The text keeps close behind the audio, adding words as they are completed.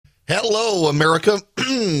Hello, America.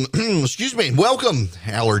 Excuse me. Welcome,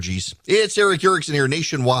 allergies. It's Eric Greitens here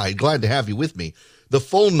nationwide. Glad to have you with me. The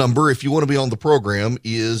phone number, if you want to be on the program,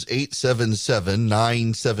 is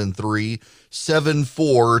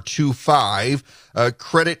 877-973-7425.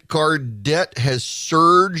 Credit card debt has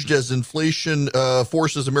surged as inflation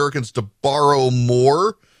forces Americans to borrow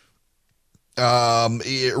more.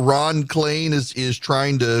 Ron Klain is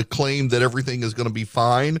trying to claim that everything is going to be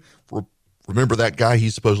fine. Remember that guy?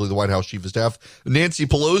 He's supposedly the White House chief of staff. Nancy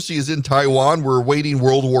Pelosi is in Taiwan. We're waiting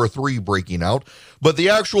World War III breaking out. But the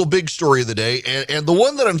actual big story of the day, and the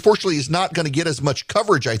one that unfortunately is not going to get as much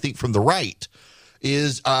coverage, I think, from the right,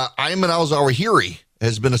 is Ayman al-Zawahiri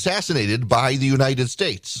has been assassinated by the United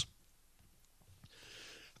States.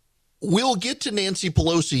 We'll get to Nancy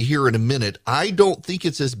Pelosi here in a minute. I don't think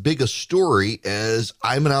it's as big a story as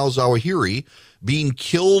Ayman al-Zawahiri being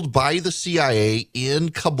killed by the CIA in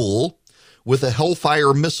Kabul with a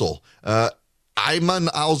Hellfire missile. Ayman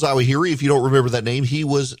al-Zawahiri, if you don't remember that name, he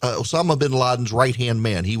was Osama bin Laden's right-hand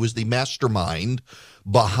man. He was the mastermind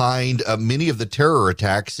behind many of the terror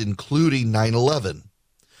attacks, including 9/11.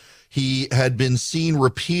 He had been seen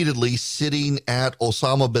repeatedly sitting at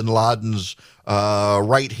Osama bin Laden's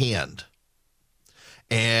right hand.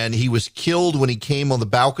 And he was killed when he came on the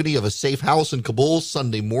balcony of a safe house in Kabul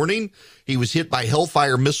Sunday morning. He was hit by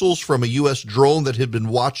Hellfire missiles from a U.S. drone that had been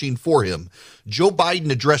watching for him. Joe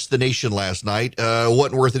Biden addressed the nation last night.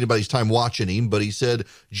 Wasn't worth anybody's time watching him, but he said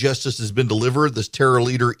justice has been delivered. This terror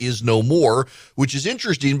leader is no more, which is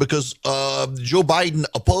interesting because Joe Biden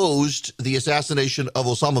opposed the assassination of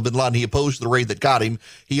Osama bin Laden. He opposed the raid that got him.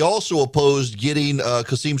 He also opposed getting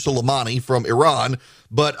Qasem Soleimani from Iran.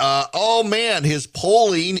 But, oh man, his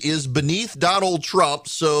polling is beneath Donald Trump,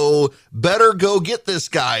 so better go get this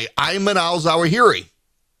guy, Ayman al-Zawahiri.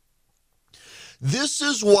 This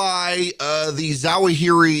is why the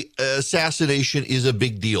Zawahiri assassination is a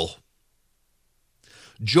big deal.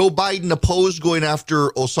 Joe Biden opposed going after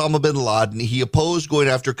Osama bin Laden. He opposed going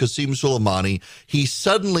after Qasem Soleimani. He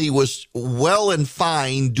suddenly was well and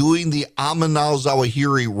fine doing the Ayman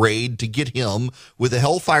al-Zawahiri raid to get him with a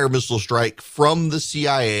Hellfire missile strike from the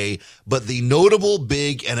CIA. But the notable,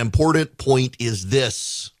 big, and important point is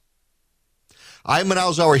this. Ayman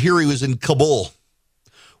al-Zawahiri was in Kabul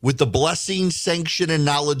with the blessing, sanction, and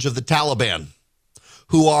knowledge of the Taliban,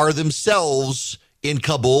 who are themselves in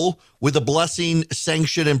Kabul with the blessing,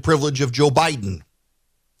 sanction, and privilege of Joe Biden.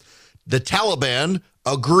 The Taliban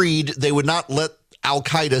agreed they would not let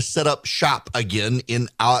al-Qaeda set up shop again in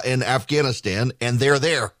Afghanistan, and they're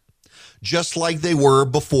there, just like they were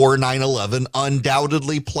before 9/11,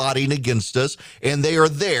 undoubtedly plotting against us, and they are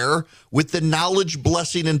there with the knowledge,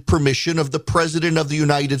 blessing, and permission of the President of the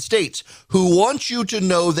United States, who wants you to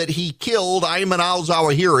know that he killed Ayman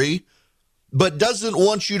al-Zawahiri, but doesn't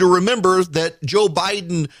want you to remember that Joe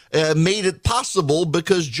Biden made it possible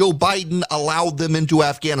because Joe Biden allowed them into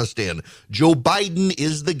Afghanistan. Joe Biden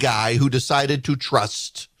is the guy who decided to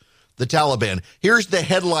trust the Taliban. Here's the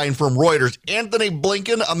headline from Reuters. Anthony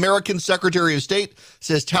Blinken, American Secretary of State,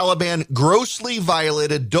 says Taliban grossly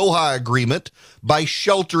violated Doha Agreement by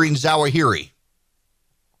sheltering Zawahiri.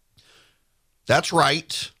 That's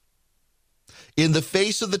right. In the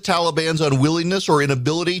face of the Taliban's unwillingness or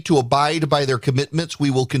inability to abide by their commitments, we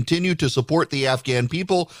will continue to support the Afghan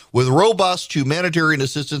people with robust humanitarian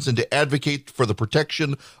assistance and to advocate for the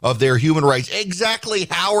protection of their human rights. Exactly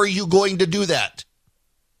how are you going to do that?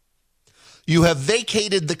 You have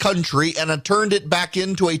vacated the country and have turned it back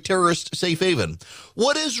into a terrorist safe haven.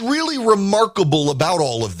 What is really remarkable about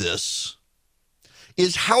all of this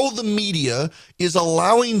is how the media is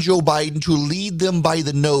allowing Joe Biden to lead them by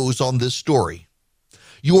the nose on this story.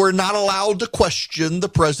 You are not allowed to question the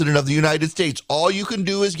President of the United States. All you can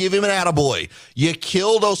do is give him an attaboy. You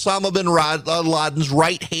killed Osama bin Laden's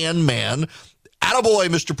right-hand man. Attaboy,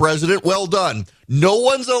 Mr. President, well done. No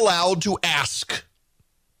one's allowed to ask,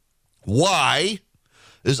 why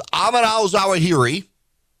is Ayman al-Zawahiri,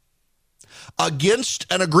 against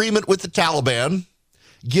an agreement with the Taliban,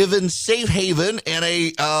 given safe haven and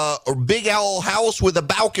a big owl house with a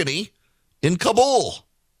balcony in Kabul?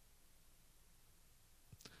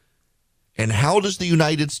 And how does the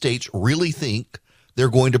United States really think they're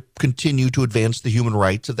going to continue to advance the human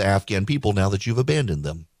rights of the Afghan people now that you've abandoned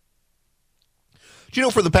them? Do you know,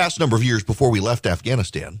 for the past number of years before we left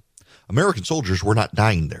Afghanistan, American soldiers were not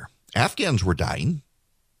dying there. Afghans were dying.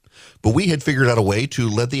 But we had figured out a way to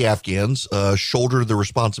let the Afghans shoulder the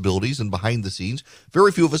responsibilities, and behind the scenes,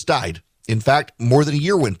 very few of us died. In fact, more than a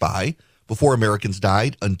year went by before Americans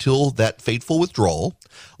died until that fateful withdrawal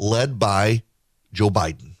led by Joe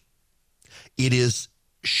Biden. It is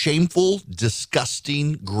shameful,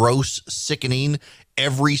 disgusting, gross, sickening,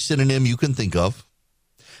 every synonym you can think of,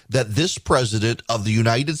 that this president of the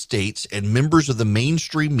United States and members of the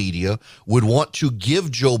mainstream media would want to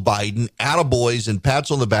give Joe Biden attaboys and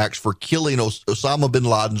pats on the backs for killing Osama bin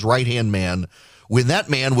Laden's right-hand man when that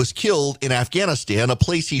man was killed in Afghanistan, a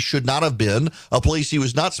place he should not have been, a place he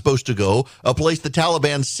was not supposed to go, a place the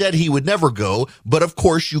Taliban said he would never go. But of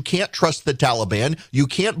course, you can't trust the Taliban. You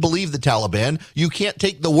can't believe the Taliban. You can't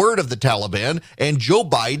take the word of the Taliban. And Joe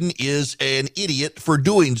Biden is an idiot for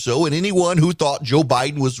doing so. And anyone who thought Joe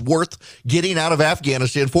Biden was worth getting out of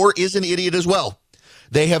Afghanistan for is an idiot as well.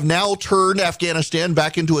 They have now turned Afghanistan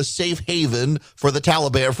back into a safe haven for the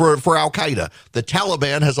Taliban, for al-Qaeda. The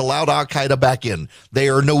Taliban has allowed al-Qaeda back in. They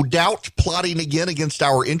are no doubt plotting again against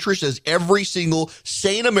our interests, as every single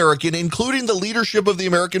sane American, including the leadership of the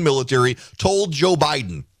American military, told Joe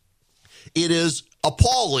Biden. It is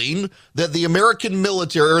appalling that the American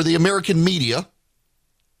military or the American media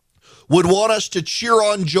would want us to cheer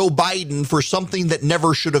on Joe Biden for something that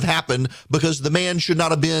never should have happened, because the man should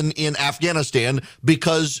not have been in Afghanistan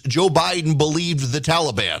because Joe Biden believed the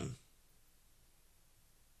Taliban.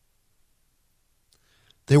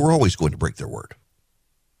 They were always going to break their word.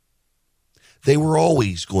 They were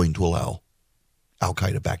always going to allow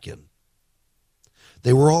al-Qaeda back in.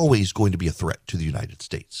 They were always going to be a threat to the United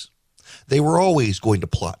States. They were always going to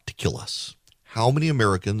plot to kill us. How many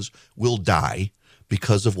Americans will die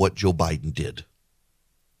because of what Joe Biden did?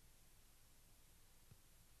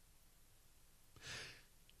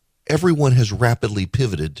 Everyone has rapidly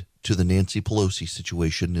pivoted to the Nancy Pelosi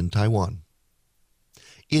situation in Taiwan.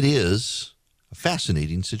 It is a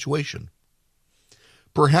fascinating situation.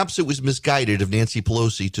 Perhaps it was misguided of Nancy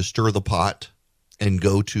Pelosi to stir the pot and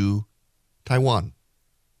go to Taiwan.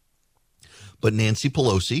 But Nancy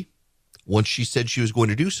Pelosi, once she said she was going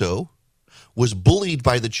to do so, was bullied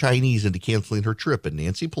by the Chinese into canceling her trip. And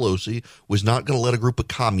Nancy Pelosi was not going to let a group of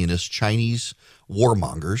communist Chinese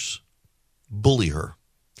warmongers bully her.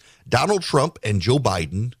 Donald Trump and Joe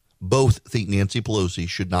Biden both think Nancy Pelosi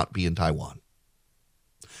should not be in Taiwan.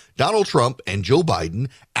 Donald Trump and Joe Biden,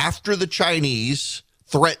 after the Chinese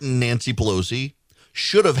threatened Nancy Pelosi,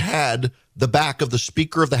 should have had the back of the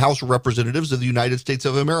Speaker of the House of Representatives of the United States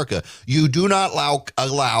of America. You do not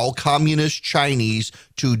allow communist Chinese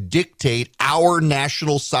to dictate our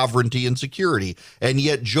national sovereignty and security. And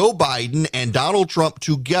yet Joe Biden and Donald Trump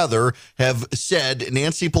together have said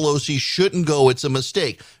Nancy Pelosi shouldn't go. It's a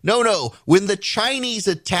mistake. No. When the Chinese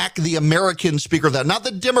attack the American Speaker of the House, not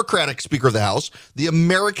the Democratic Speaker of the House, the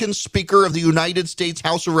American Speaker of the United States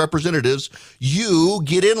House of Representatives, you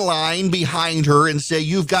get in line behind her and say,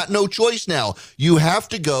 you've got no choice now. You have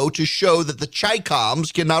to go to show that the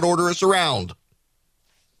Chi-Coms cannot order us around.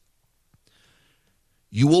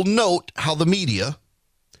 You will note how the media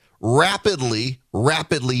rapidly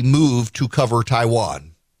moved to cover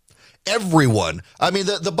Taiwan. Everyone, I mean,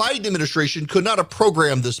 the Biden administration could not have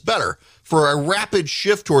programmed this better for a rapid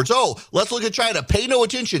shift towards, let's look at China. Pay no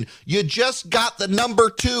attention. You just got the number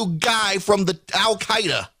 2 guy from the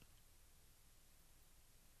al-Qaeda.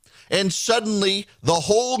 And suddenly the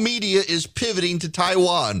whole media is pivoting to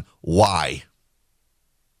Taiwan. Why?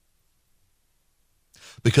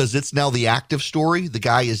 Because it's now the active story. The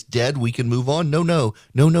guy is dead. We can move on. No.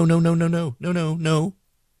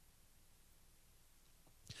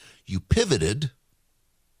 You pivoted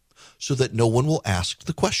so that no one will ask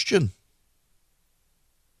the question.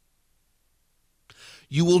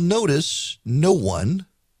 You will notice no one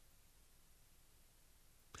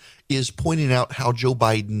is pointing out how Joe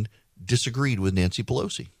Biden disagreed with Nancy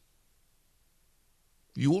Pelosi.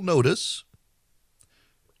 You will notice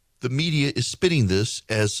the media is spinning this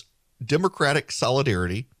as Democratic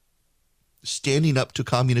solidarity, standing up to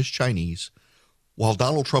communist Chinese, while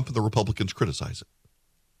Donald Trump and the Republicans criticize it.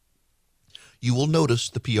 You will notice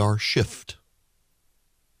the PR shift.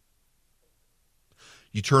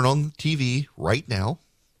 You turn on the TV right now,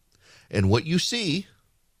 and what you see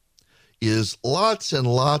is lots and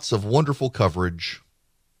lots of wonderful coverage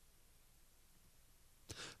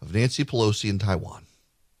of Nancy Pelosi in Taiwan.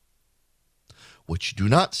 What you do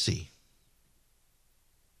not see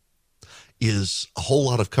is a whole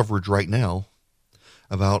lot of coverage right now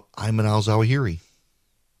about Ayman al-Zawahiri.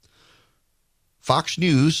 Fox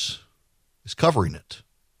News is covering it.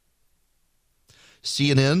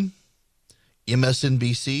 CNN,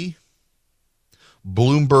 MSNBC,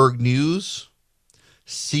 Bloomberg News,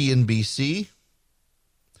 CNBC,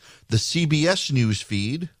 the CBS News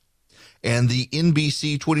feed, and the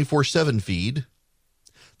NBC 24/7 feed,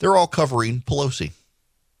 they're all covering Pelosi.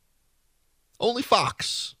 Only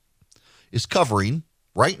Fox is covering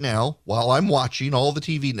right now, while I'm watching all the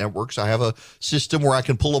TV networks, I have a system where I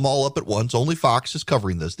can pull them all up at once. Only Fox is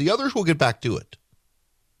covering this. The others will get back to it.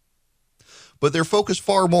 But they're focused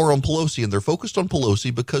far more on Pelosi, and they're focused on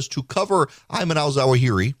Pelosi because to cover Ayman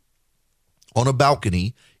al-Zawahiri on a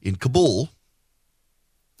balcony in Kabul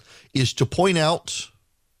is to point out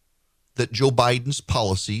that Joe Biden's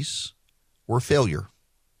policies were a failure.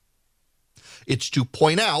 It's to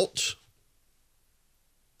point out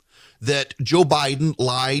that Joe Biden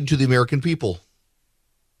lied to the American people.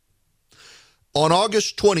 On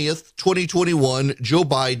August 20th, 2021, Joe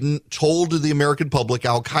Biden told the American public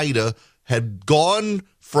Al-Qaeda had gone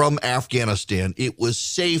from Afghanistan. It was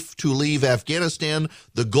safe to leave Afghanistan.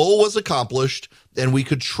 The goal was accomplished, and we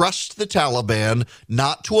could trust the Taliban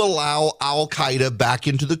not to allow Al-Qaeda back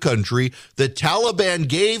into the country. The Taliban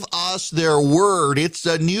gave us their word. It's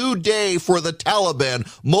a new day for the Taliban.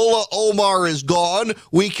 Mullah Omar is gone.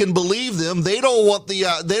 We can believe them. They don't want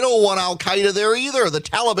Al-Qaeda there either. The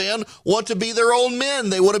Taliban want to be their own men.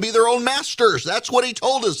 They want to be their own masters. That's what he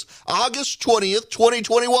told us. August 20th,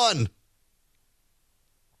 2021.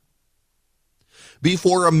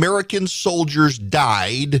 Before American soldiers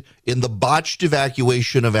died in the botched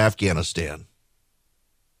evacuation of Afghanistan.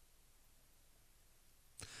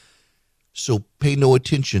 So pay no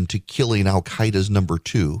attention to killing Al-Qaeda's number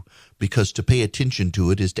 2, because to pay attention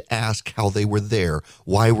to it is to ask how they were there.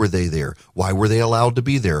 Why were they there? Why were they allowed to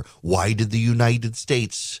be there? Why did the United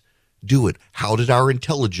States do it? How did our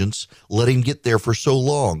intelligence let him get there for so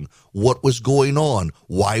long? What was going on?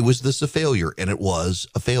 Why was this a failure? And it was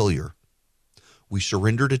a failure. We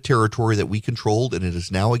surrendered a territory that we controlled, and it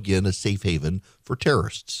is now again a safe haven for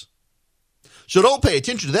terrorists. So don't pay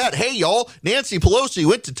attention to that. Hey, y'all, Nancy Pelosi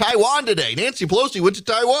went to Taiwan today. Nancy Pelosi went to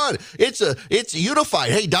Taiwan. It's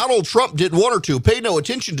unified. Hey, Donald Trump did one or two. Pay no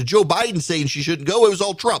attention to Joe Biden saying she shouldn't go. It was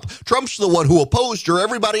all Trump. Trump's the one who opposed her.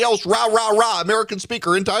 Everybody else, rah, rah, rah, American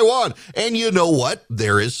speaker in Taiwan. And you know what?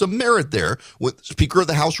 There is some merit there. When the Speaker of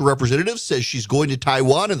the House of Representatives says she's going to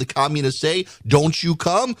Taiwan and the communists say, don't you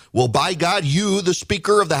come? Well, by God, you, the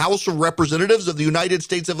Speaker of the House of Representatives of the United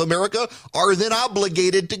States of America, are then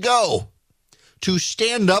obligated to go, to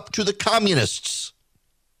stand up to the communists.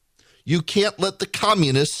 You can't let the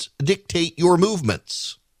communists dictate your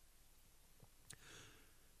movements.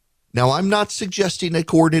 Now, I'm not suggesting a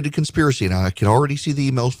coordinated conspiracy, and I can already see the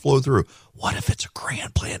emails flow through. What if it's a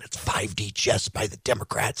grand plan? It's 5D chess by the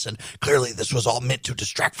Democrats, and clearly this was all meant to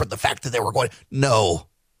distract from the fact that they were going. No,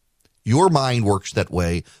 your mind works that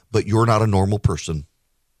way, but you're not a normal person.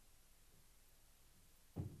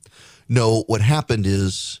 No, what happened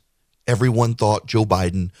is everyone thought Joe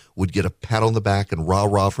Biden would get a pat on the back and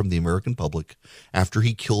rah-rah from the American public after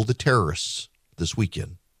he killed the terrorists this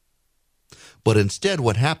weekend. But instead,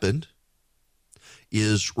 what happened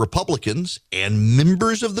is Republicans and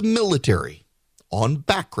members of the military on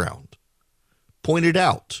background pointed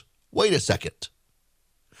out, wait a second,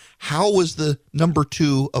 how was the number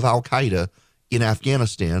 2 of Al-Qaeda in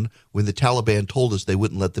Afghanistan when the Taliban told us they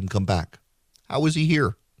wouldn't let them come back? How was he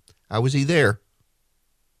here? How was he there?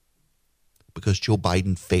 Because Joe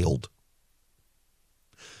Biden failed.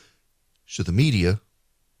 So the media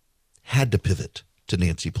had to pivot to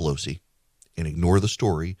Nancy Pelosi and ignore the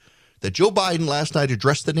story that Joe Biden last night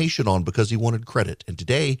addressed the nation on because he wanted credit, and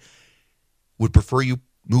today would prefer you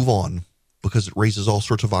move on because it raises all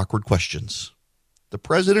sorts of awkward questions. The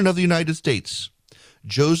President of the United States,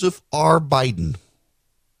 Joseph R. Biden,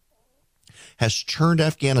 has turned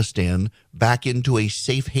Afghanistan back into a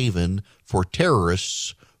safe haven for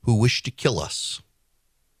terrorists who wish to kill us.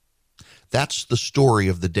 That's the story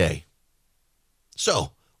of the day.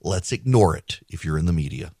 So let's ignore it if you're in the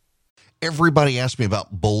media. Everybody asked me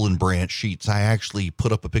about Boll and Branch sheets. I actually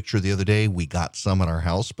put up a picture the other day. We got some at our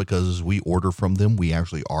house because we order from them. We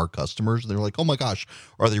actually are customers. They're like, oh my gosh,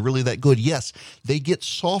 are they really that good? Yes, they get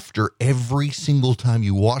softer every single time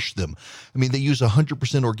you wash them. I mean, they use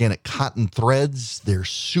 100% organic cotton threads. They're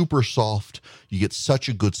super soft. You get such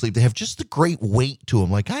a good sleep. They have just the great weight to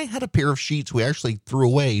them. Like I had a pair of sheets we actually threw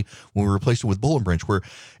away when we replaced them with Boll and Branch, where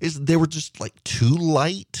they were just like too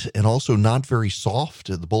light and also not very soft.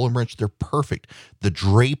 The Boll and Branch, they're perfect. The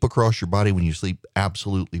drape across your body when you sleep,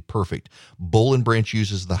 absolutely perfect. Boll and Branch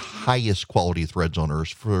uses the highest quality threads on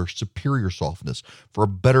earth for superior softness, for a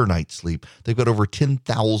better night's sleep. They've got over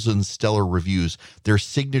 10,000 stellar reviews. Their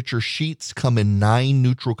signature sheets come in 9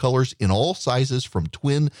 neutral colors in all sizes from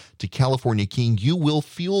twin to California King. drinking, you will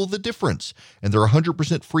feel the difference. And they're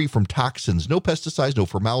 100% free from toxins, no pesticides, no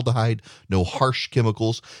formaldehyde, no harsh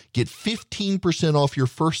chemicals. Get 15% off your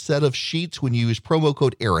first set of sheets when you use promo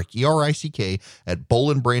code ERIC, E-R-I-C-K, at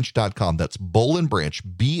BollandBranch.com. That's Bolland Branch,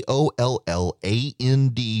 B-O-L-L-A-N-D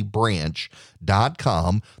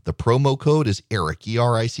branch.com. The promo code is ERIC,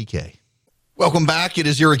 E-R-I-C-K. Welcome back. It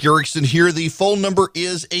is Eric Erickson here. The phone number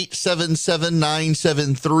is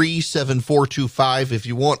 877-973-7425 if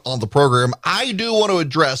you want on the program. I do want to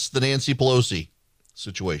address the Nancy Pelosi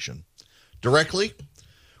situation directly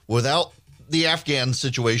without the Afghan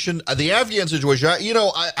situation. The Afghan situation,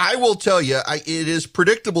 I will tell you, it is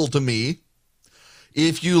predictable to me.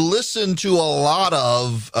 If you listen to a lot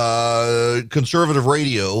of conservative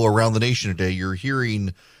radio around the nation today, you're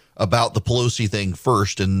hearing about the Pelosi thing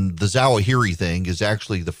first, and the Zawahiri thing is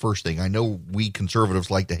actually the first thing. I know we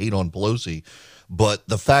conservatives like to hate on Pelosi, but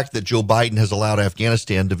the fact that Joe Biden has allowed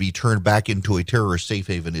Afghanistan to be turned back into a terrorist safe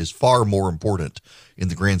haven is far more important in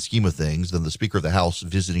the grand scheme of things than the Speaker of the House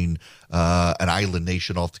visiting an island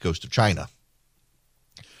nation off the coast of China.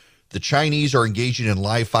 The Chinese are engaging in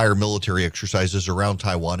live-fire military exercises around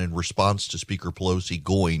Taiwan in response to Speaker Pelosi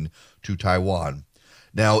going to Taiwan.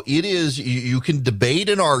 Now, you can debate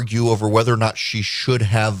and argue over whether or not she should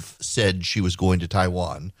have said she was going to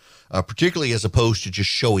Taiwan, particularly as opposed to just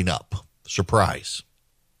showing up. Surprise.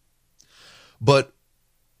 But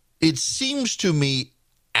it seems to me,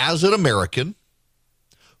 as an American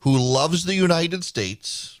who loves the United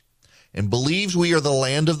States and believes we are the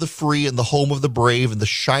land of the free and the home of the brave and the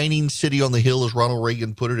shining city on the hill, as Ronald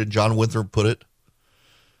Reagan put it and John Winthrop put it,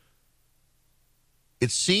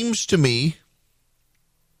 it seems to me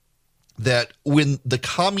that when the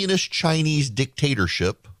communist Chinese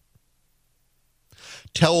dictatorship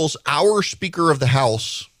tells our Speaker of the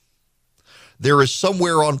House there is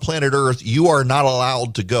somewhere on planet Earth you are not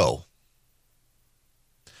allowed to go,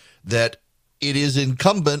 that it is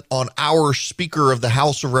incumbent on our Speaker of the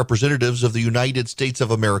House of Representatives of the United States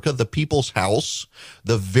of America, the People's House,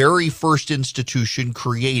 the very first institution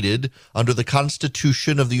created under the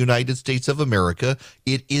Constitution of the United States of America,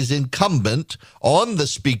 it is incumbent on the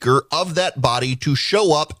Speaker of that body to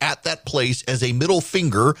show up at that place as a middle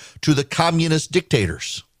finger to the communist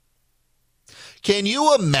dictators. Can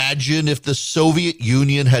you imagine if the Soviet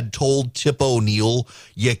Union had told Tip O'Neill,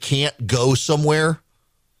 you can't go somewhere?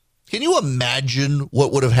 Can you imagine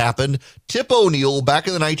what would have happened? Tip O'Neill, back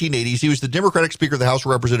in the 1980s, he was the Democratic Speaker of the House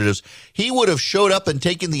of Representatives. He would have showed up and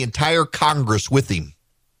taken the entire Congress with him.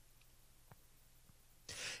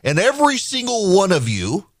 And every single one of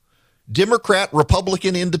you, Democrat,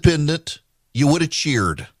 Republican, Independent, you would have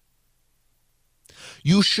cheered.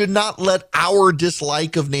 You should not let our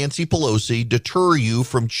dislike of Nancy Pelosi deter you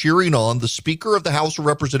from cheering on the Speaker of the House of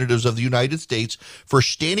Representatives of the United States for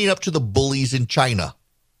standing up to the bullies in China.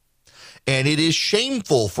 And it is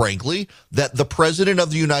shameful, frankly, that the President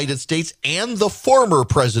of the United States and the former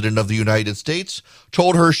President of the United States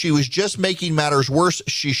told her she was just making matters worse.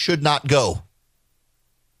 She should not go.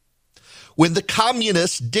 When the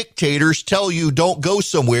communist dictators tell you don't go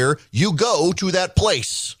somewhere, you go to that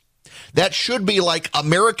place. That should be like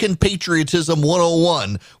American Patriotism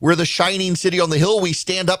 101. We're the shining city on the hill. We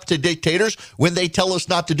stand up to dictators. When they tell us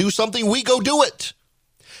not to do something, we go do it.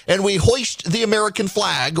 And we hoist the American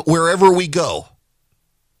flag wherever we go.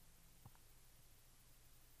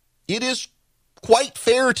 It is quite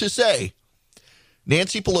fair to say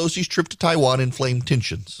Nancy Pelosi's trip to Taiwan inflamed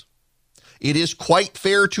tensions. It is quite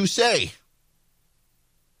fair to say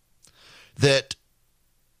that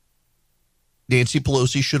Nancy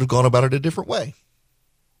Pelosi should have gone about it a different way.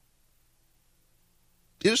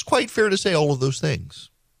 It is quite fair to say all of those things.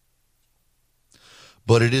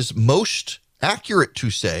 But it is most accurate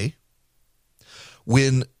to say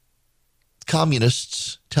when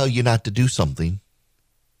communists tell you not to do something,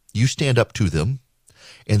 you stand up to them,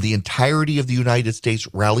 and the entirety of the United States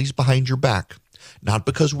rallies behind your back. Not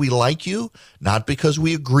because we like you, not because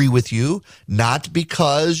we agree with you, not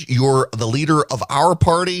because you're the leader of our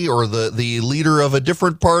party or the leader of a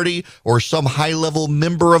different party or some high-level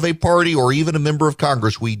member of a party or even a member of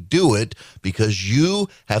Congress. We do it because you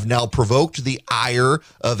have now provoked the ire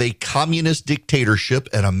of a communist dictatorship,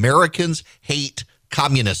 and Americans hate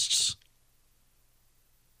communists.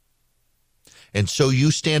 And so you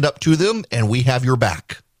stand up to them, and we have your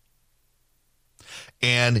back.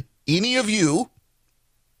 And any of you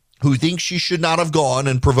who think she should not have gone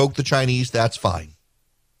and provoked the Chinese, that's fine.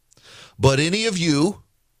 But any of you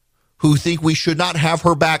who think we should not have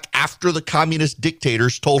her back after the communist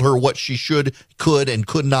dictators told her what she should, could, and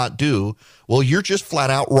could not do, well, you're just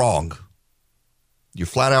flat out wrong. You're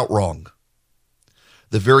flat out wrong.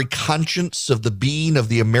 The very conscience of the being of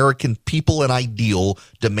the American people and ideal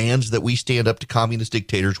demands that we stand up to communist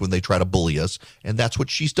dictators when they try to bully us, and that's what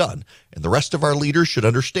she's done. And the rest of our leaders should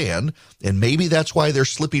understand, and maybe that's why they're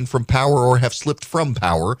slipping from power or have slipped from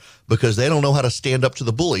power, because they don't know how to stand up to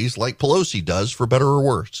the bullies like Pelosi does, for better or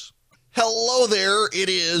worse. Hello there, it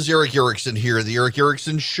is Eric Erickson here, the Eric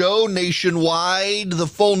Erickson Show nationwide. The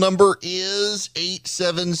phone number is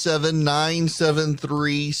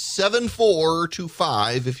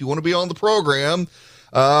 877-973-7425 if you want to be on the program.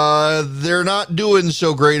 They're not doing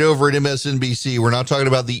so great over at MSNBC. We're not talking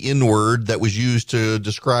about the N-word that was used to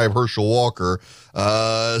describe Herschel Walker.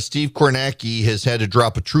 Steve Kornacki has had to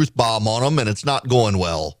drop a truth bomb on him, and it's not going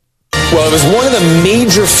well. Well, it was one of the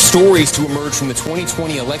major stories to emerge from the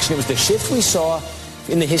 2020 election. It was the shift we saw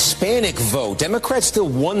in the Hispanic vote. Democrats still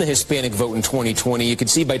won the Hispanic vote in 2020. You could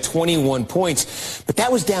see by 21 points, but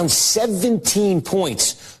that was down 17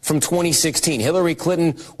 points from 2016. Hillary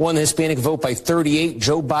Clinton won the Hispanic vote by 38,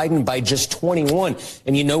 Joe Biden by just 21.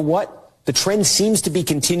 And you know what? The trend seems to be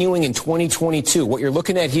continuing in 2022. What you're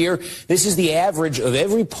looking at here, this is the average of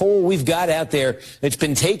every poll we've got out there that's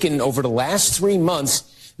been taken over the last 3 months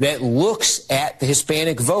that looks at the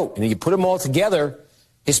Hispanic vote. And you put them all together,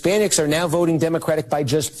 Hispanics are now voting Democratic by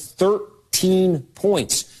just 13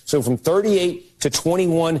 points. So from 38 to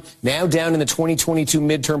 21, now down in the 2022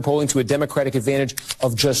 midterm polling to a Democratic advantage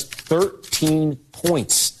of just 13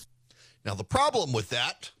 points. Now, the problem with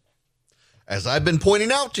that, as I've been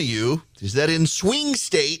pointing out to you, is that in swing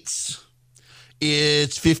states,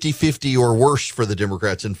 it's 50-50 or worse for the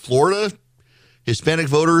Democrats. In Florida, Hispanic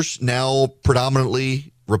voters now predominantly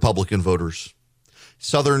Republican voters.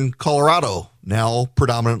 Southern Colorado, now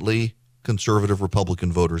predominantly conservative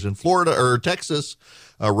Republican voters. In Florida or Texas,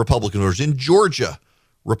 Republican voters. In Georgia,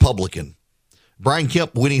 Republican. Brian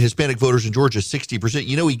Kemp winning Hispanic voters in Georgia 60%.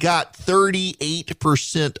 You know, he got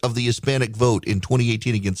 38% of the Hispanic vote in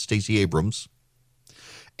 2018 against Stacey Abrams.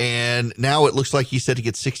 And now it looks like he said he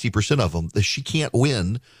gets 60% of them. She can't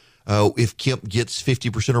win if Kemp gets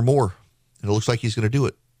 50% or more. And it looks like he's going to do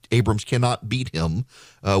it. Abrams cannot beat him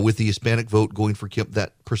with the Hispanic vote going for Kemp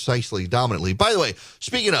that precisely dominantly. By the way,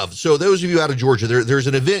 speaking of, so those of you out of Georgia, there's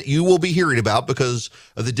an event you will be hearing about because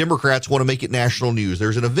the Democrats want to make it national news.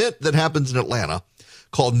 There's an event that happens in Atlanta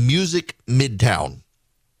called Music Midtown.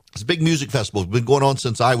 It's a big music festival. It's been going on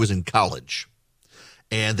since I was in college,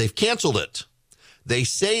 and they've canceled it. They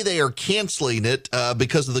say they are canceling it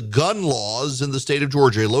because of the gun laws in the state of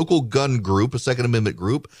Georgia. A local gun group, a Second Amendment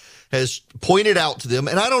group, has pointed out to them,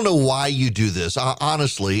 and I don't know why you do this.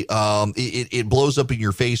 Honestly, it blows up in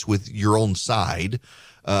your face with your own side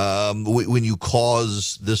when you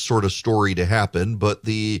cause this sort of story to happen. But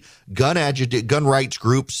the gun rights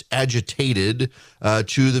groups agitated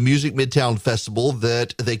to the Music Midtown Festival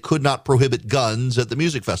that they could not prohibit guns at the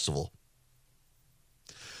music festival.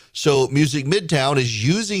 So Music Midtown is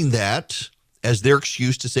using that as their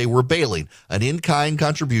excuse to say we're bailing, an in-kind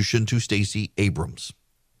contribution to Stacey Abrams.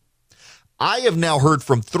 I have now heard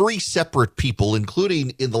from 3 separate people, including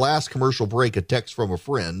in the last commercial break, a text from a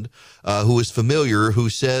friend who is familiar, who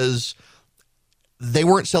says they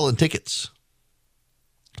weren't selling tickets.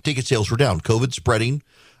 Ticket sales were down. COVID spreading.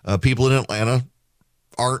 People in Atlanta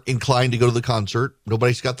aren't inclined to go to the concert.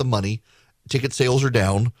 Nobody's got the money. Ticket sales are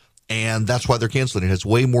down. And that's why they're canceling it. It has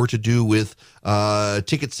way more to do with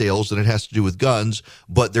ticket sales than it has to do with guns,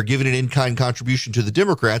 but they're giving an in-kind contribution to the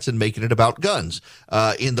Democrats and making it about guns.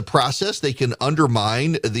 In the process, they can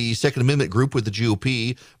undermine the Second Amendment group with the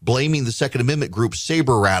GOP, blaming the Second Amendment group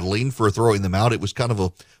saber-rattling for throwing them out. It was kind of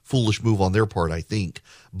a foolish move on their part, I think.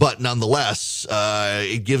 But nonetheless,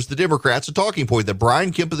 it gives the Democrats a talking point that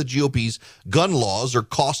Brian Kemp of the GOP's gun laws are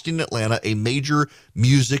costing Atlanta a major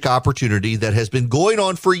music opportunity that has been going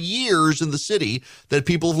on for years in the city that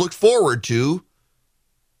people have looked forward to.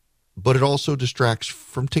 But it also distracts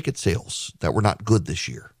from ticket sales that were not good this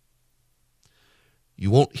year.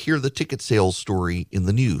 You won't hear the ticket sales story in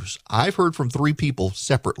the news. I've heard from 3 people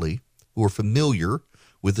separately who are familiar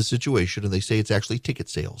with the situation, and they say it's actually ticket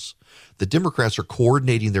sales. The Democrats are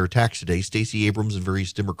coordinating their attacks today. Stacey Abrams and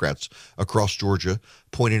various Democrats across Georgia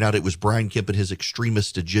pointed out it was Brian Kemp and his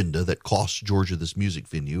extremist agenda that cost Georgia this music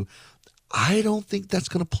venue. I don't think that's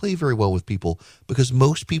going to play very well with people because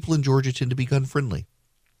most people in Georgia tend to be gun friendly.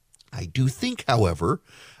 I do think, however,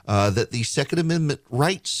 that the Second Amendment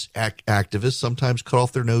rights activists sometimes cut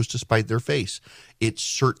off their nose to spite their face. It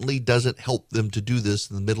certainly doesn't help them to do this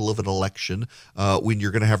in the middle of an election when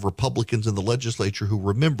you're going to have Republicans in the legislature who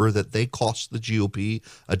remember that they cost the GOP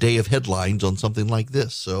a day of headlines on something like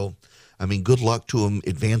this. So I mean, good luck to him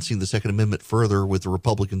advancing the Second Amendment further with the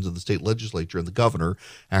Republicans in the state legislature and the governor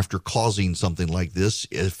after causing something like this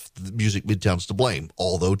if the Music Midtown's to blame.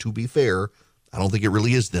 Although, to be fair, I don't think it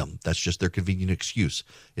really is them. That's just their convenient excuse.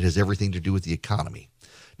 It has everything to do with the economy.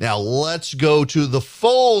 Now, let's go to the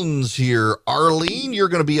phones here. Arlene, you're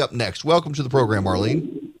going to be up next. Welcome to the program,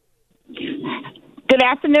 Arlene. Good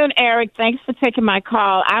afternoon, Eric. Thanks for taking my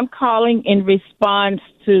call. I'm calling in response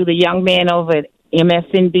to the young man over at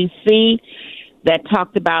MSNBC that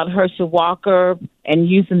talked about Herschel Walker and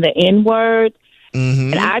using the N-word.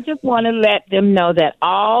 Mm-hmm. And I just want to let them know that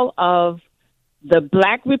all of the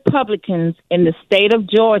black Republicans in the state of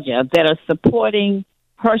Georgia that are supporting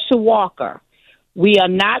Herschel Walker, we are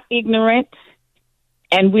not ignorant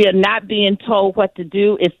and we are not being told what to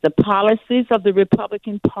do. It's the policies of the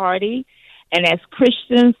Republican Party. And as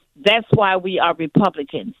Christians, that's why we are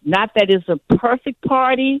Republicans. Not that it's a perfect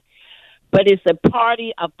party, but it's a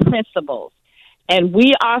party of principles. And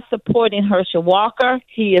we are supporting Herschel Walker.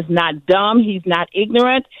 He is not dumb. He's not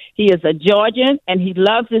ignorant. He is a Georgian, and he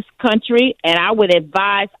loves this country. And I would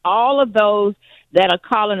advise all of those that are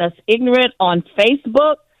calling us ignorant on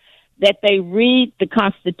Facebook that they read the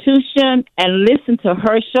Constitution and listen to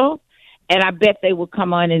Herschel, and I bet they will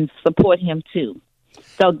come on and support him, too.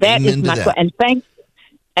 So that is my question.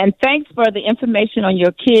 And thanks for the information on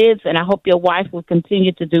your kids, and I hope your wife will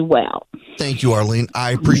continue to do well. Thank you, Arlene.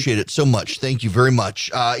 I appreciate it so much. Thank you very much.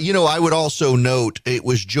 I would also note it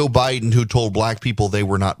was Joe Biden who told black people they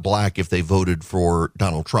were not black if they voted for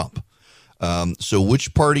Donald Trump. So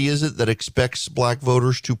which party is it that expects black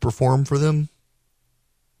voters to perform for them?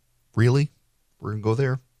 Really? We're going to go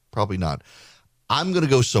there? Probably not. I'm going to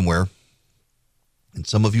go somewhere, and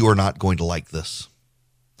some of you are not going to like this.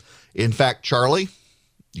 In fact, Charlie,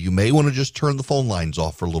 you may want to just turn the phone lines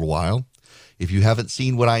off for a little while. If you haven't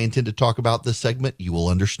seen what I intend to talk about this segment, you will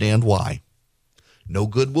understand why. No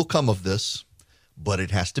good will come of this, but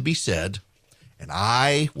it has to be said, and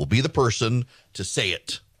I will be the person to say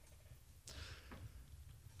it.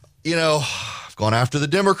 I've gone after the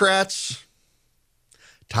Democrats.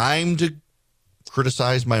 Time to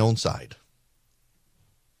criticize my own side.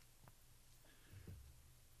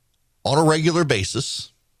 On a regular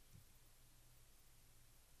basis,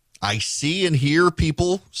 I see and hear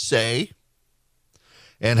people say,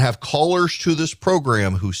 and have callers to this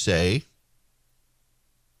program who say,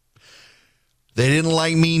 they didn't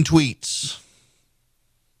like mean tweets,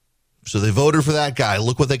 so they voted for that guy.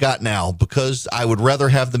 Look what they got now, because I would rather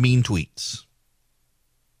have the mean tweets.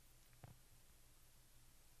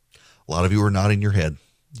 A lot of you are nodding your head.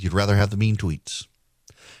 You'd rather have the mean tweets.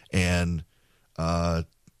 And to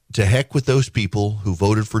heck with those people who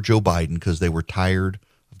voted for Joe Biden because they were tired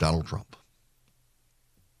of Donald Trump.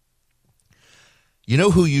 You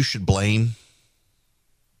know who you should blame?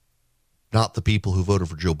 Not the people who voted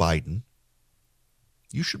for Joe Biden.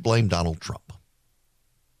 You should blame Donald Trump.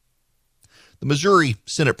 The Missouri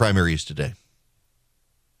Senate primary is today.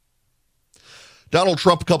 Donald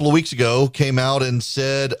Trump a couple of weeks ago came out and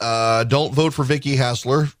said, don't vote for Vicky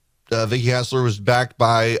Hassler. Vicky Hassler was backed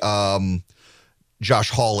by Josh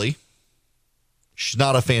Hawley. She's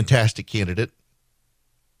not a fantastic candidate.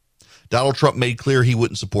 Donald Trump made clear he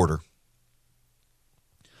wouldn't support her.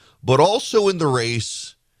 But also in the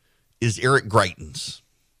race is Eric Greitens.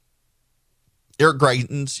 Eric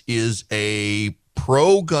Greitens is a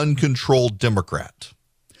pro-gun control Democrat.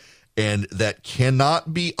 And that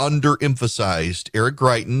cannot be underemphasized. Eric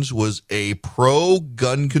Greitens was a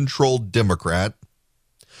pro-gun control Democrat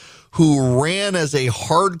who ran as a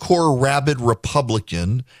hardcore rabid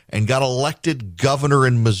Republican and got elected governor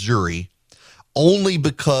in Missouri only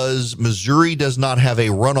because Missouri does not have a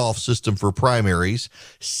runoff system for primaries.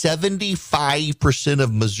 75%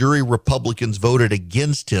 of Missouri Republicans voted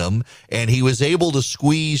against him, and he was able to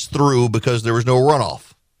squeeze through because there was no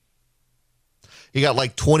runoff. He got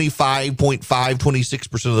like 25.5,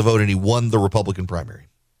 26% of the vote, and he won the Republican primary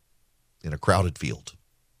in a crowded field.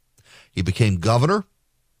 He became governor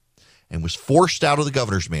and was forced out of the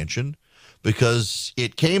governor's mansion because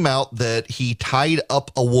it came out that he tied up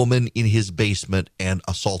a woman in his basement and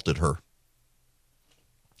assaulted her.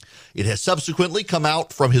 It has subsequently come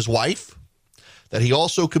out from his wife that he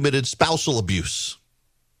also committed spousal abuse.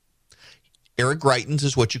 Eric Greitens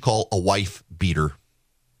is what you call a wife beater.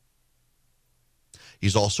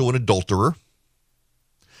 He's also an adulterer,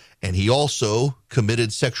 and he also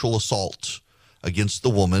committed sexual assault against the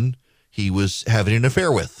woman he was having an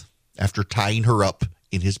affair with after tying her up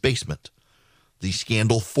in his basement. The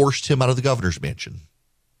scandal forced him out of the governor's mansion.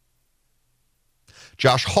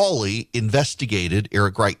 Josh Hawley investigated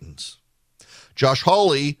Eric Greitens. Josh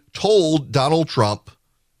Hawley told Donald Trump,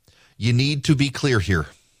 You need to be clear here.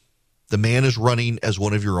 The man is running as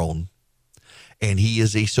one of your own, and he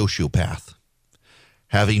is a sociopath.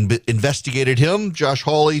 Having investigated him, Josh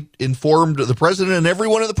Hawley informed the president and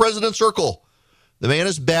everyone in the president's circle, the man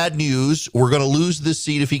is bad news. We're going to lose this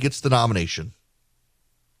seat if he gets the nomination.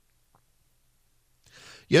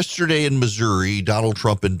 Yesterday in Missouri, Donald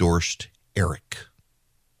Trump endorsed Eric.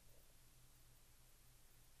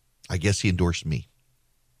 I guess he endorsed me.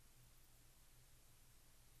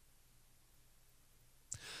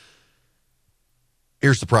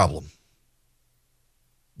 Here's the problem.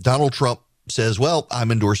 Donald Trump says, well, I'm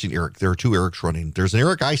endorsing Eric. There are two Erics running. There's an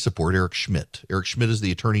Eric I support, Eric Schmidt. Eric Schmidt is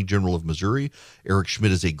the Attorney General of Missouri. Eric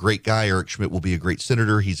Schmidt is a great guy. Eric Schmidt will be a great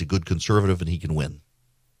senator. He's a good conservative, and he can win.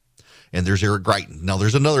 And there's Eric Greitens. Now,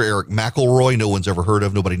 there's another Eric McElroy no one's ever heard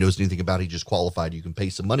of. Nobody knows anything about. He just qualified. You can pay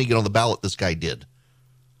some money, get on the ballot. This guy did.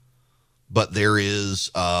 But there's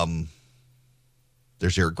Eric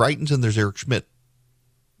Greitens and there's Eric Schmidt.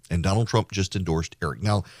 And Donald Trump just endorsed Eric.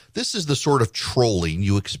 Now, this is the sort of trolling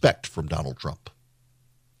you expect from Donald Trump.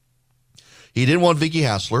 He didn't want Vicky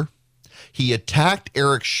Hassler. He attacked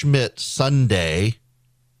Eric Schmidt Sunday,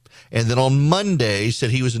 and then on Monday said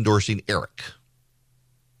he was endorsing Eric.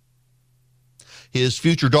 His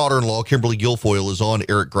future daughter-in-law, Kimberly Guilfoyle, is on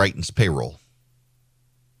Eric Greitens' payroll.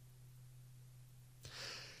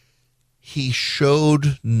 He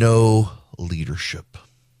showed no leadership.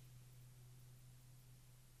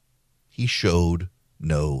 He showed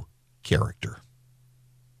no character.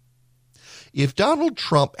 If Donald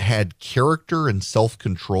Trump had character and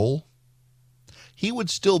self-control, he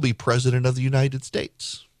would still be president of the United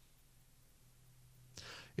States.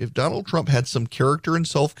 If Donald Trump had some character and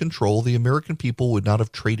self-control, the American people would not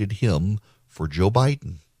have traded him for Joe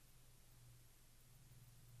Biden.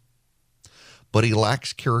 But he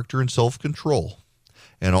lacks character and self-control.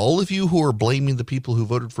 And all of you who are blaming the people who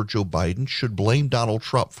voted for Joe Biden should blame Donald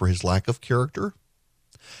Trump for his lack of character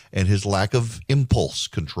and his lack of impulse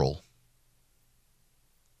control.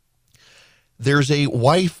 There's a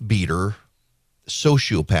wife-beater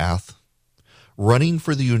sociopath running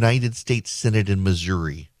for the United States Senate in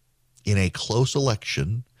Missouri in a close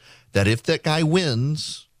election that if that guy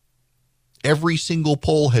wins, every single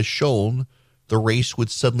poll has shown the race would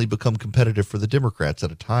suddenly become competitive for the Democrats.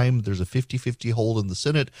 At a time, there's a 50-50 hold in the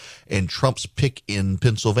Senate, and Trump's pick in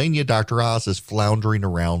Pennsylvania, Dr. Oz, is floundering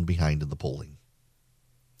around behind in the polling.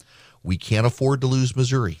 We can't afford to lose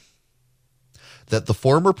Missouri. That the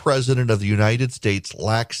former president of the United States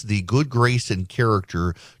lacks the good grace and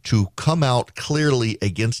character to come out clearly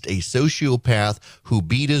against a sociopath who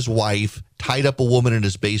beat his wife, tied up a woman in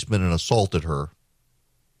his basement, and assaulted her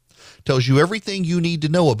tells you everything you need to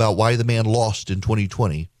know about why the man lost in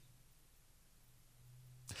 2020.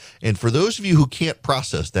 And for those of you who can't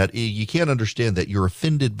process that, you can't understand that, you're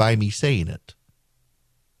offended by me saying it,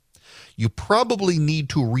 you probably need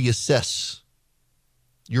to reassess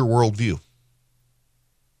your worldview.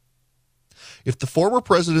 If the former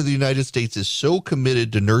president of the United States is so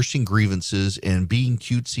committed to nursing grievances and being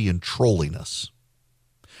cutesy and trolling us,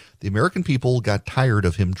 the American people got tired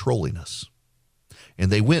of him trolling us. And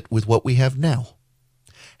they went with what we have now.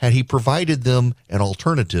 Had he provided them an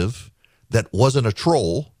alternative that wasn't a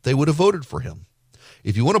troll, they would have voted for him.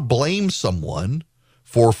 If you want to blame someone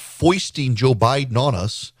for foisting Joe Biden on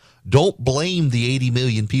us, don't blame the 80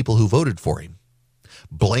 million people who voted for him.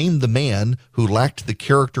 Blame the man who lacked the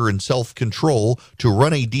character and self-control to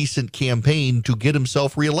run a decent campaign to get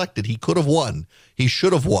himself reelected. He could have won. He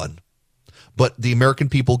should have won. But the American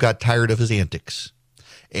people got tired of his antics.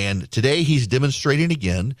 And today he's demonstrating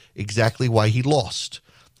again exactly why he lost.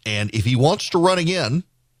 And if he wants to run again,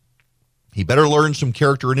 he better learn some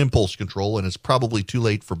character and impulse control, and it's probably too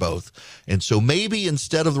late for both. And so maybe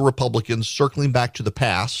instead of the Republicans circling back to the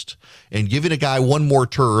past and giving a guy one more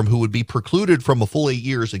term who would be precluded from a full 8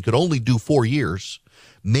 years and could only do 4 years,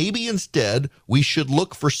 maybe instead we should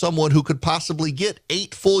look for someone who could possibly get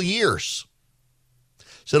 8 full years.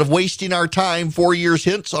 Instead of wasting our time 4 years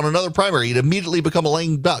hence on another primary, he'd immediately become a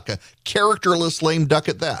lame duck, a characterless lame duck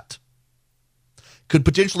at that. Could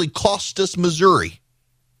potentially cost us Missouri.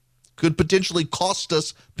 Could potentially cost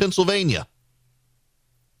us Pennsylvania.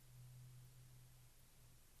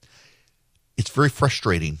 It's very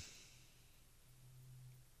frustrating.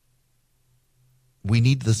 We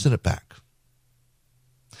need the Senate back.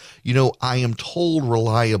 You know, I am told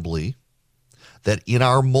reliably that in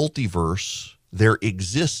our multiverse, there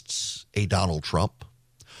exists a Donald Trump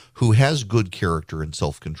who has good character and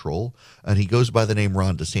self-control, and he goes by the name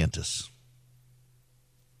Ron DeSantis.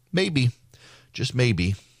 Maybe, just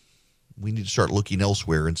maybe, we need to start looking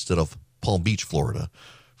elsewhere instead of Palm Beach, Florida,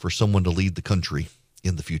 for someone to lead the country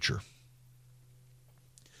in the future.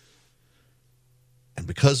 And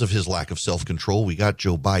because of his lack of self-control, we got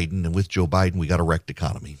Joe Biden. And with Joe Biden, we got a wrecked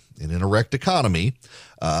economy. And in a wrecked economy,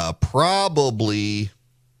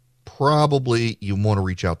 probably you want to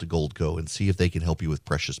reach out to Goldco and see if they can help you with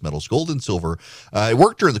precious metals, gold and silver. It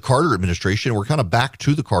worked during the Carter administration. We're kind of back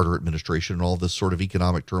to the Carter administration and all this sort of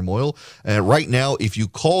economic turmoil. And right now, if you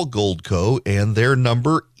call Goldco, and their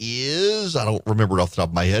number is, I don't remember it off the top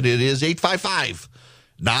of my head, it is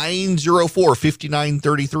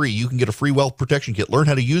 855-904-5933. You can get a free wealth protection kit. Learn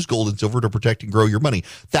how to use gold and silver to protect and grow your money.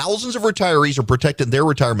 Thousands of retirees are protecting their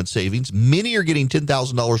retirement savings. Many are getting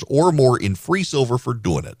 $10,000 or more in free silver for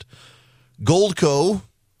doing it. Goldco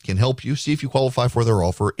can help you. See if you qualify for their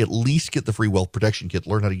offer. At least get the free wealth protection kit.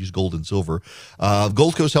 Learn how to use gold and silver.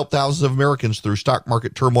 Goldco's helped thousands of Americans through stock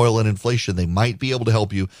market turmoil and inflation. They might be able to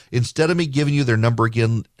help you. Instead of me giving you their number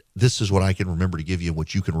again, this is what I can remember to give you and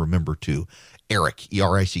what you can remember too. Eric,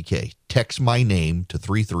 E-R-I-C-K. Text my name to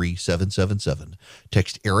 33777.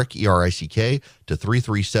 Text Eric, E-R-I-C-K, to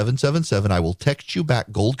 33777. I will text you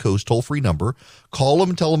back Goldco's toll-free number. Call them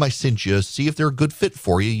and tell them I sent you. See if they're a good fit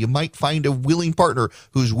for you. You might find a willing partner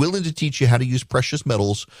who's willing to teach you how to use precious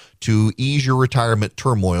metals to ease your retirement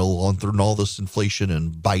turmoil on through all this inflation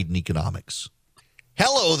and Biden economics.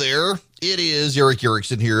 Hello there. It is Eric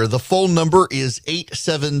Erickson here. The phone number is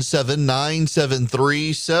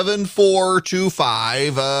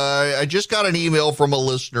 877-973-7425. I just got an email from a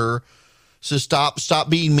listener. Says, stop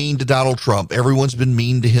being mean to Donald Trump. Everyone's been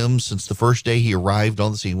mean to him since the first day he arrived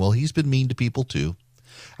on the scene. Well, he's been mean to people too.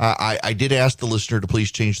 I did ask the listener to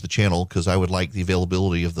please change the channel because I would like the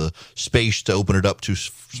availability of the space to open it up to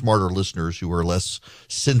smarter listeners who are less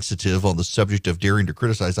sensitive on the subject of daring to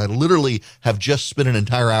criticize. I literally have just spent an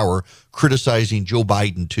entire hour criticizing Joe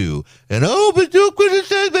Biden too. And, but don't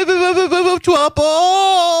criticize Trump.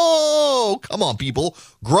 Oh, come on, people.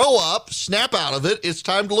 Grow up, snap out of it. It's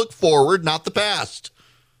time to look forward, not the past.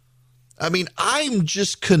 I mean, I'm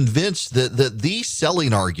just convinced that the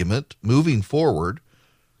selling argument moving forward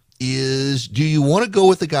is, do you want to go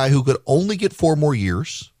with the guy who could only get 4 more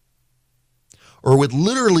years, or with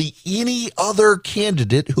literally any other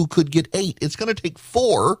candidate who could get 8? It's going to take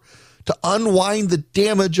 4 to unwind the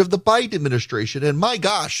damage of the Biden administration. And my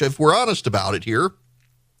gosh, if we're honest about it here,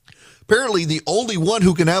 apparently the only one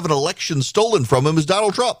who can have an election stolen from him is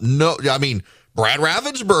Donald Trump. No, I mean, Brad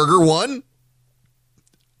Ravensburger won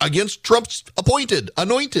against Trump's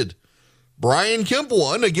anointed. Brian Kemp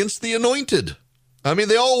won against the anointed. I mean,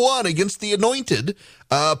 they all won against the anointed.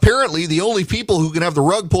 Apparently, the only people who can have the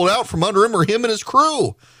rug pulled out from under him are him and his crew.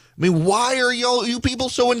 I mean, why are you people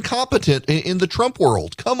so incompetent in the Trump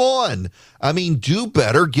world? Come on. I mean, do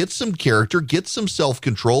better, get some character, get some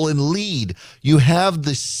self-control, and lead. You have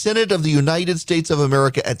the Senate of the United States of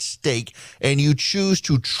America at stake, and you choose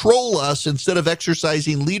to troll us instead of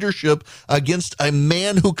exercising leadership against a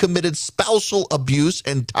man who committed spousal abuse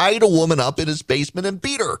and tied a woman up in his basement and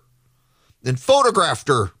beat her and photographed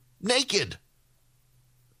her naked.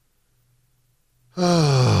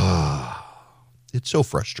 It's so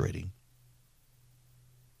frustrating.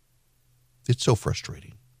 It's so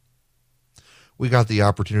frustrating. We got the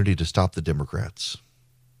opportunity to stop the Democrats,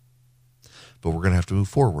 but we're going to have to move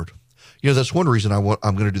forward. You know, that's one reason I'm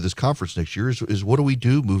going to do this conference next year is what do we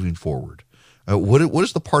do moving forward? What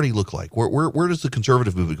does the party look like? Where does the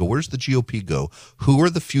conservative movement go? Where does the GOP go? Who are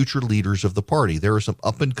the future leaders of the party? There are some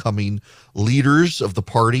up-and-coming leaders of the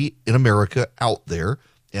party in America out there,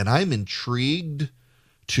 and I'm intrigued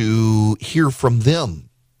to hear from them.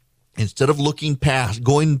 Instead of looking past,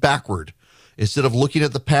 going backward, instead of looking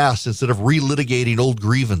at the past, instead of relitigating old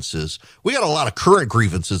grievances. We got a lot of current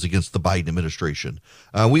grievances against the Biden administration.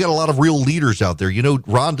 We got a lot of real leaders out there. You know,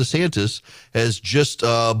 Ron DeSantis has just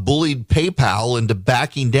bullied PayPal into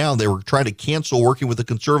backing down. They were trying to cancel working with a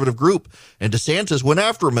conservative group, and DeSantis went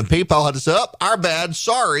after him, and PayPal had to say, our bad,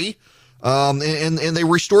 sorry. And they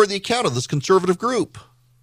restored the account of this conservative group.